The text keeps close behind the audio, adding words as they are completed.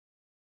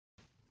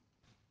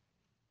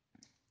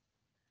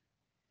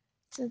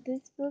So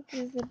this book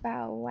is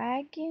about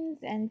wagons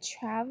and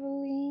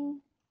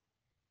traveling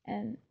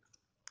and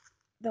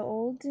the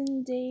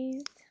olden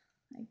days,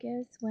 I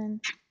guess, when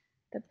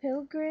the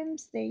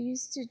pilgrims, they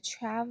used to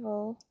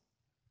travel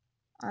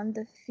on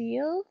the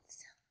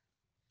fields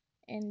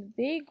in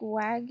big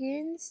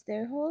wagons.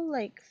 Their whole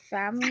like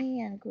family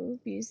and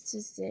group used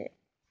to sit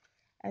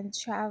and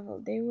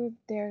travel. They were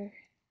their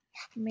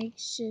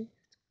makeshift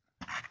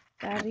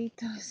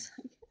carritos,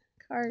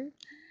 cars,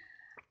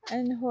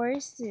 and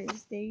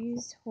horses. They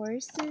used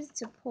horses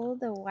to pull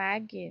the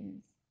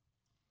wagons.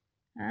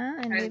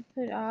 And they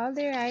put all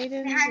their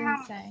items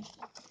inside.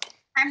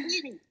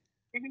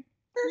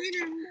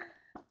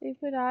 They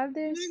put all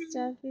their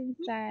stuff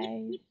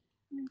inside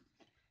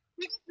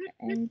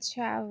and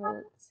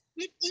traveled.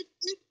 It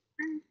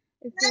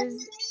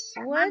says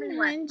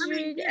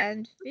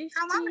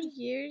 150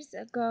 years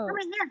ago,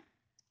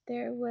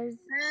 there was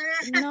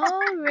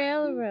no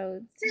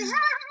railroads.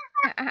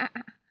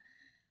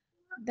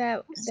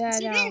 that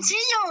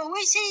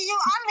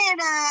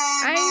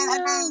I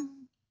know.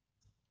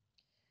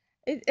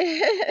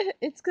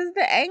 It's because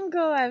the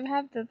angle. I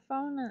have the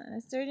phone on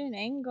a certain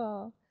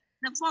angle.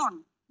 The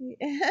phone.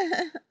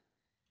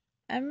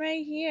 I'm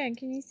right here.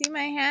 Can you see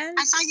my hand?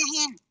 I saw your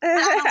hand. I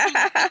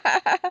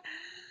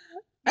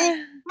don't see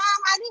you.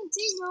 Mom, I didn't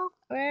see you.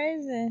 Where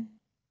is it?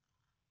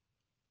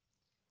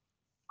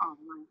 Oh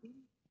my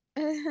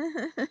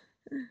God.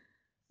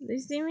 Do you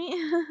see me?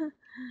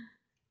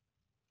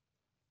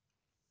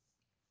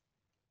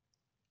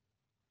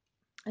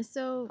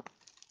 So,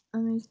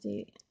 let me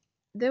see.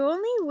 The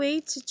only way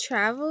to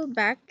travel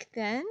back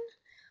then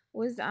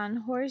was on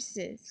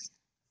horses.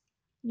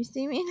 You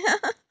see me now?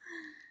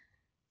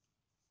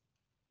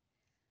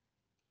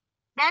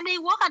 Daddy,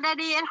 work or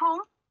Daddy at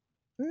home?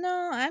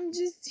 No, I'm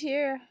just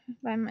here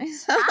by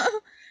myself. Huh?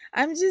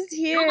 I'm just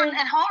here. Ruben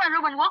at home and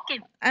Ruben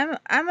working? I'm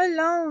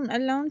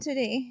alone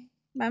today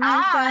by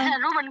myself. Ah,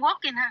 Ruben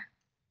working, huh?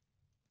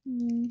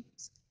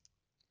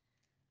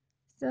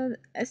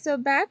 So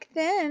back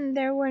then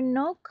there were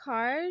no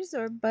cars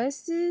or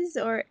buses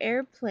or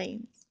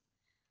airplanes,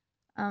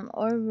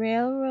 or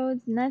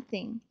railroads,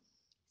 nothing.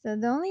 So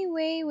the only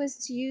way was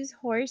to use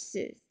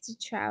horses to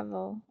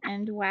travel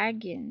and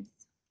wagons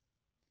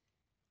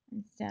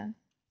and stuff.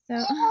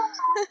 So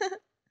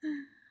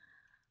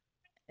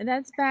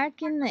that's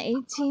back in the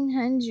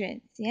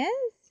 1800s. Yes.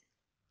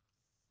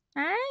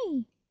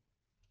 Hi,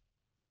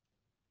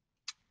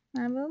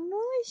 my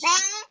babush.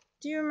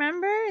 Do you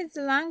remember? It's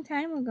a long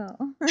time ago.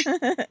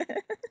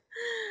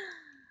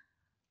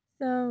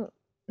 So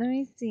let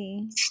me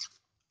see.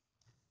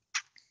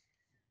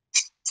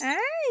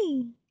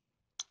 Hi.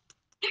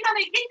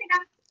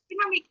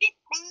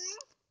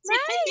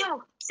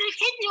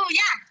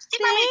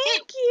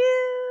 Thank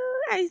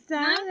you. I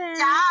saw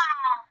that.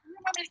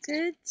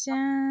 Good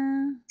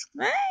job.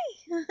 Bye.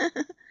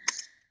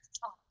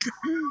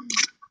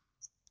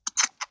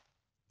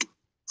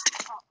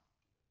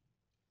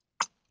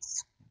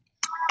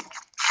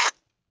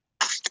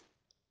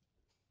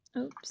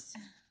 Oops.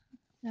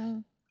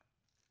 No.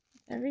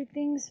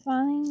 Everything's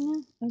falling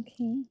now?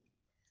 Okay.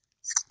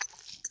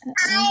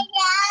 Uh-oh.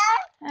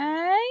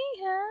 Hi.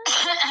 Hi.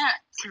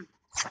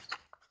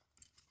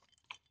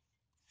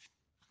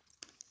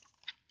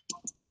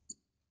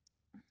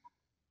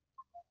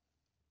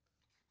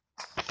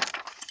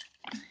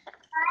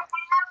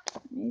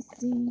 Let me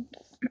see.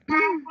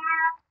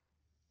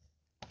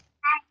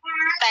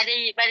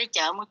 Ba đi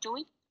chợ mua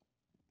chuối.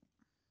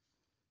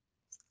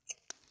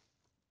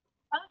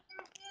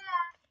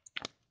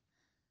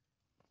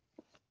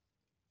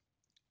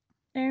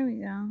 There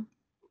we go.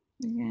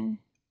 Okay.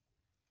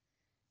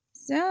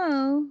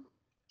 So,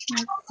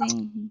 let's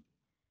see.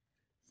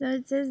 So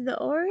it says the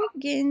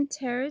Oregon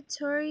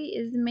Territory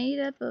is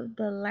made up of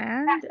the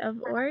land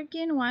of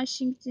Oregon,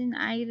 Washington,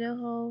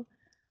 Idaho,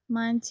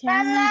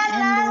 Montana,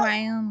 and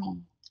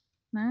Wyoming.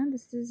 Huh?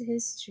 This is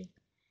history.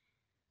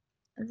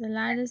 There's a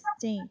lot of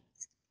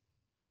states.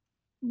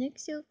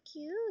 Looks so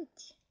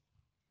cute.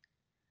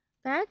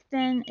 Back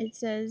then, it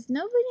says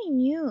nobody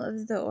knew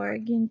of the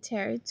Oregon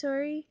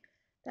Territory,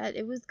 that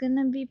it was going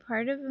to be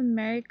part of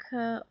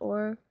America,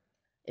 or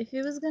if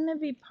it was going to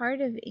be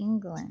part of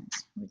England,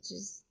 which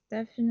is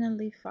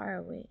definitely far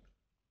away,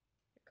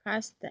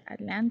 across the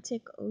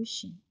Atlantic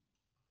Ocean.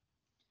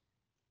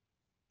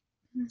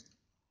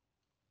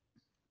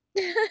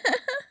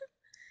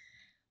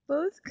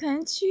 Both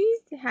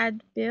countries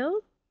had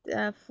built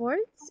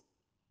forts.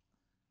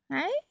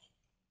 Hi?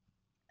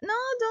 No,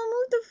 don't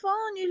move the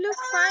phone. You look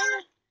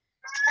fine.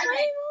 Why are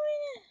you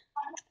moving it?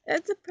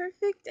 That's a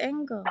perfect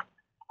angle.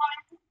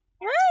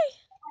 Why?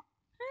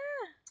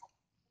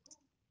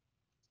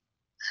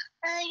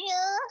 I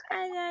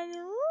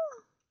know.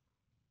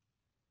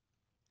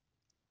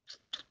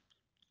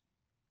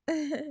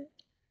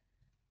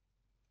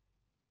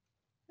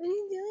 What are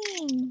you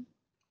doing?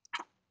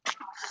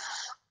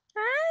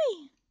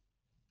 Hi.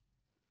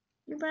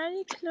 Your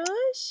body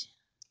close?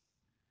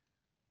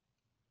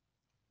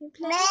 You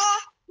playing?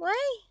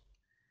 Why?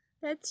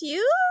 That's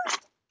you?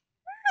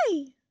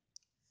 Hi.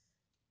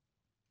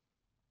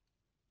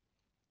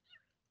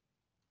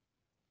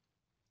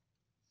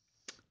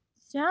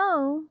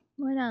 So,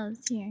 what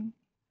else here?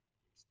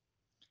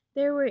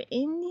 There were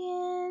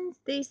Indians.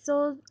 They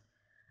sold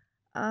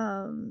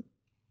um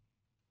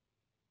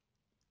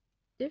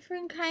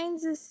different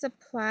kinds of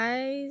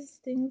supplies,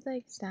 things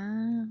like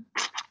that.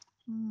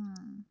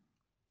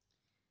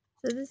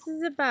 So this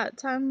is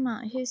talking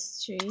about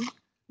history,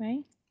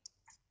 right?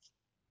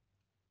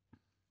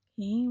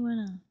 Okay, what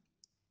else?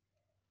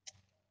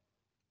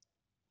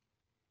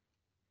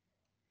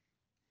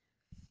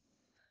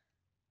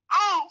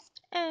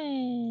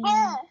 Hey.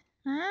 Ah.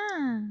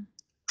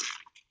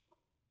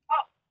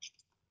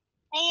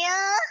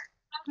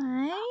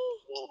 Hi.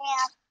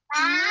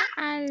 Ah,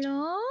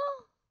 hello.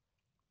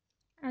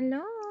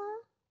 Hello.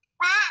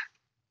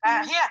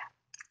 Here.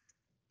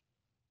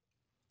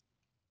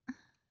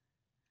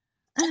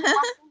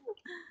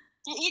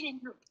 You eat it.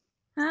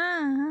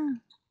 Ah.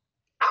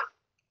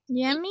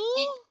 Yummy.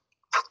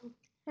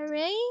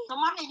 Hooray. So,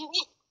 mommy, you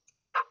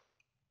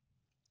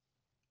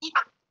eat.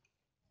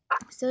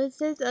 So it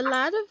says a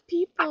lot of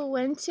people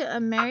went to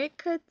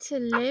America to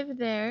live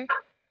there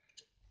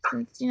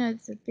since,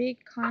 it's a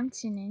big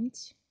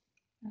continent,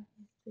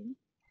 obviously.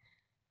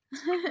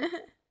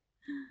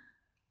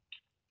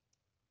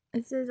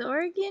 It says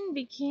Oregon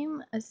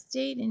became a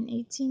state in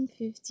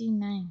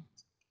 1859.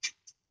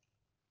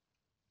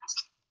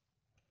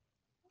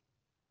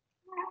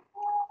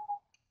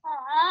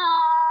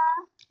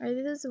 Are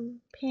those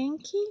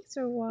pancakes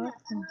or waffles?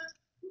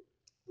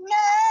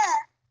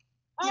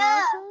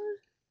 Waffles?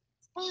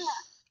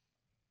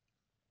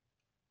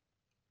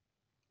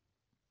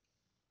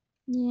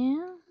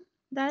 Yeah,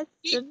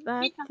 that's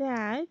about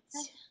that.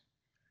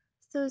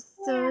 So it's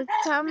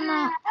talking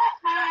about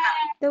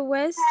the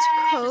West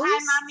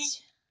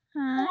Coast.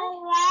 Hi.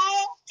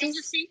 The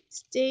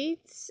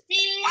states.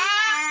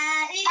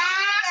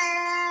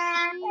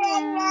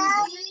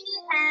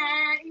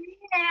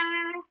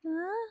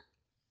 Huh?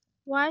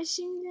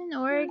 Washington,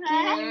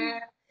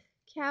 Oregon,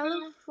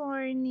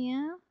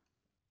 California,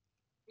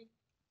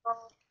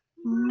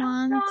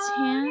 Montana,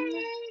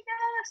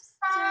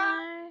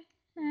 Star,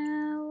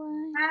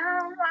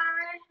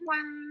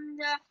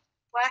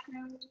 What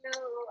you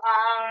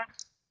are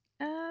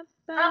up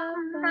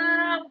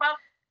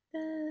above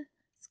the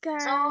sky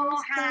so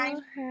high,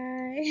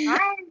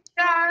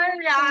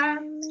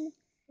 diamond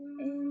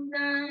in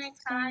the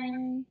sky,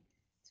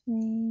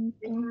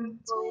 twinkle,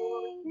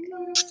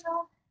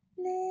 twinkle,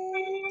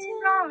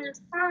 little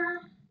star,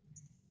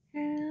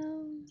 how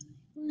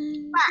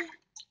wonder.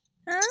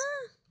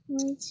 Ah,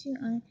 what you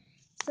are.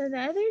 So the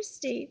other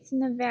states,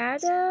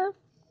 Nevada,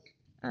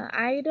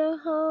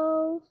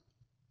 Idaho,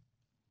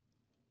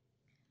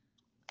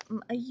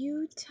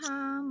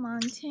 Utah,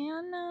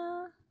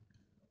 Montana,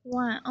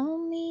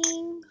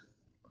 Wyoming,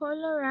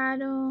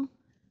 Colorado,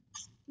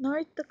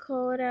 North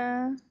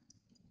Dakota,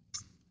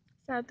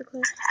 South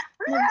Dakota,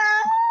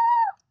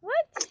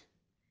 what?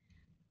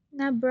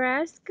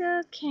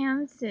 Nebraska,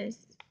 Kansas,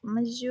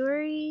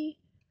 Missouri.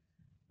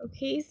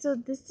 Okay, so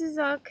this is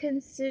all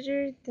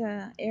considered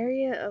the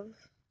area of,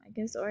 I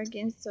guess,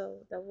 Oregon.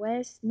 So the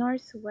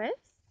northwest.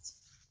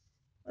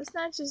 Well, it's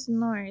not just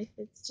north;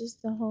 it's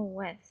just the whole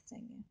west, I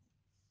guess,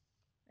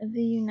 of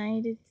the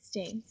United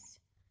States.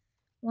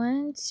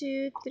 1,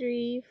 2,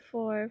 3,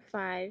 4,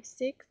 5,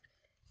 6,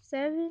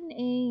 7,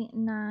 8,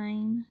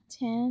 9,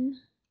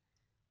 10,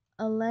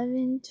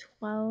 11,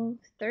 12,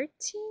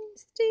 13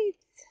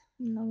 states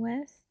in the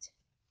West.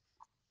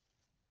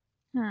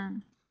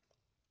 Huh.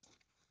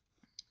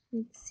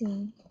 Let's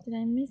see. Did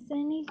I miss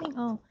anything?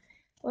 Oh,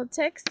 well,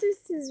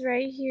 Texas is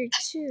right here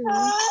too.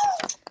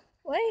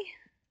 Wait.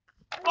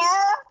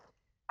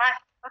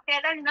 Okay,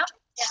 then no.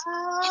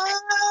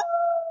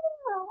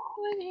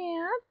 What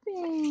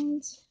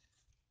happened?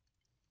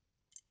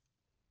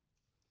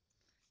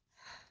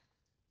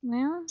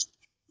 Well,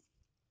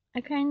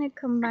 I kind of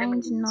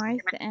combined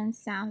North and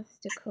South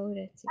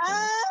Dakota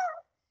together.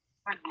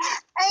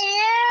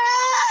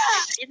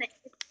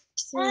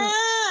 So,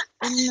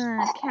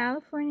 in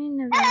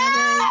California,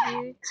 Nevada,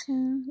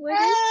 Utah. What is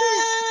it?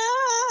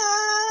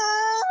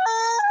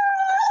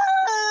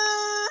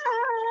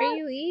 Are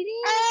you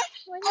eating?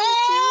 What are you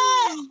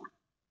doing?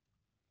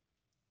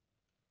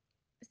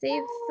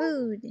 Save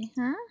food,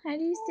 huh? How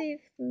do you save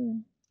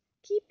food?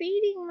 Keep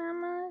eating,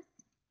 Mama.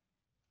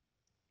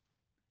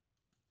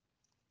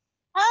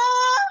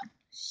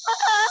 Shh.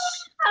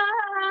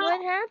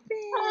 What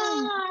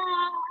happened?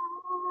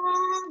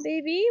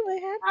 Baby, what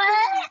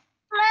happened?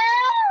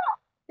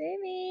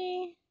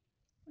 Baby,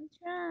 what's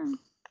wrong?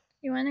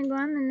 You want to go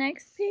on the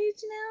next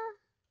page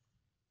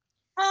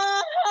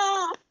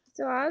now?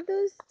 So all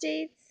those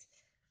states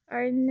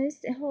are in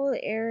this whole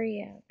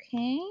area,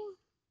 okay?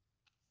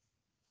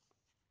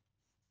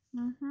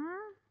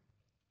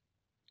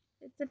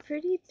 It's a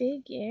pretty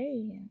big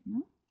area,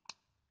 no?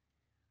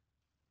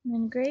 And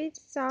then Great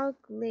Salt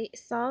Lake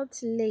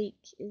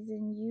is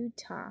in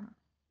Utah.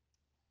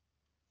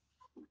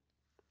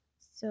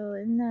 So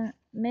in the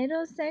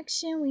middle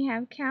section, we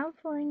have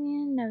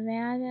California,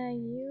 Nevada,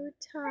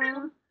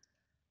 Utah,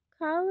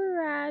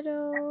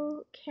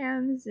 Colorado,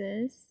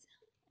 Kansas,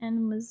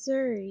 and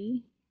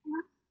Missouri.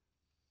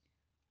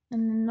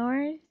 In the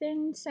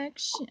northern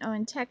section, oh,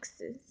 in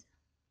Texas.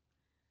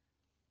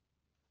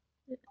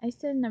 I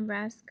said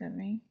Nebraska,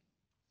 right?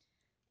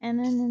 And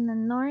then in the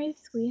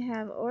north, we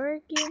have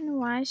Oregon,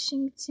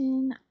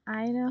 Washington,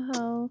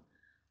 Idaho,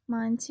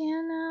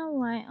 Montana,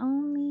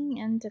 Wyoming,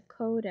 and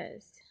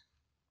Dakotas.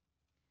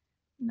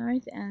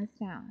 North and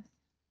south.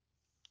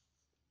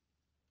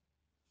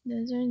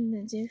 Those are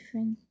the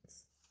different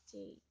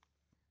states.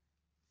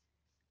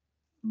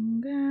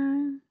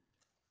 Okay.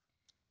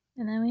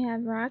 And then we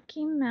have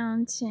Rocky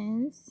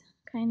Mountains,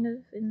 kind of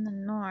in the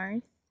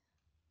north.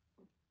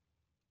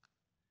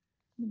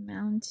 The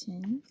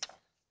mountains.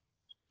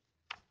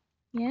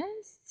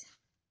 Yes?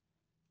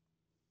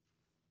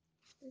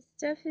 This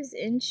stuff is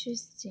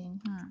interesting,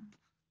 huh?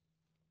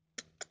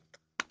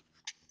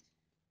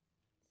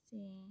 Let's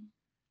see.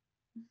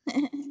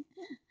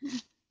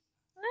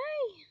 Why?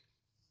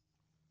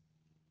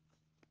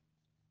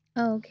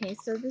 Okay,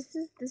 so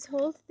this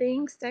whole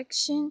thing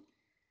section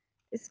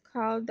is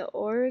called the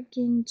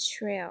Oregon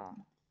Trail.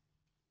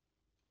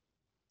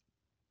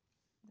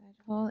 That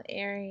whole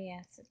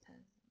area, supposedly.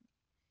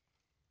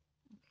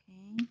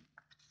 Okay.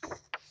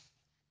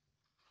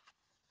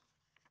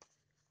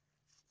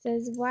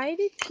 Says, why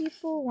did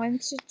people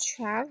want to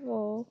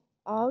travel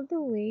all the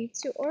way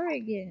to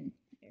Oregon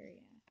area?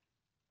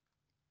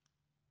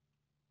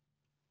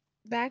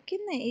 Back in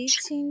the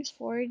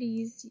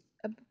 1840s,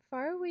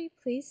 faraway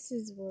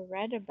places were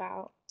read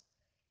about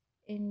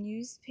in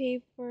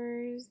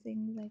newspapers,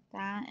 things like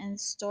that, and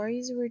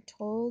stories were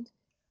told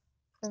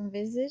from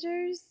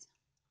visitors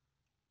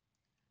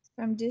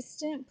from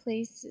distant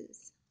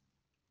places.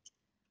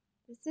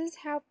 This is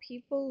how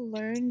people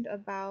learned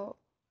about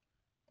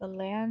the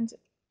land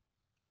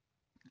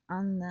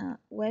on the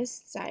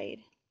west side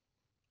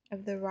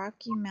of the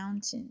Rocky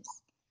Mountains,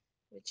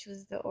 which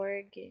was the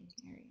Oregon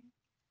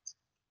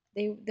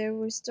area. There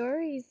were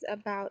stories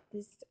about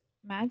this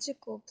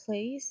magical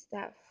place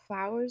that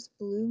flowers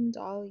bloomed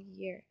all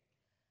year,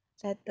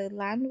 that the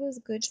land was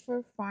good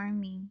for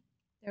farming.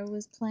 There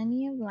was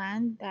plenty of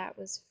land that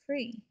was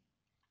free.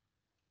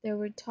 There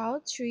were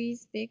tall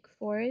trees, big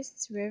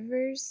forests,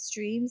 rivers,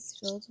 streams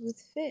filled with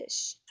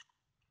fish.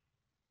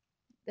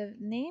 The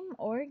name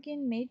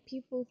Oregon made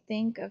people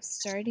think of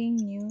starting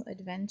new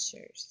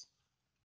adventures.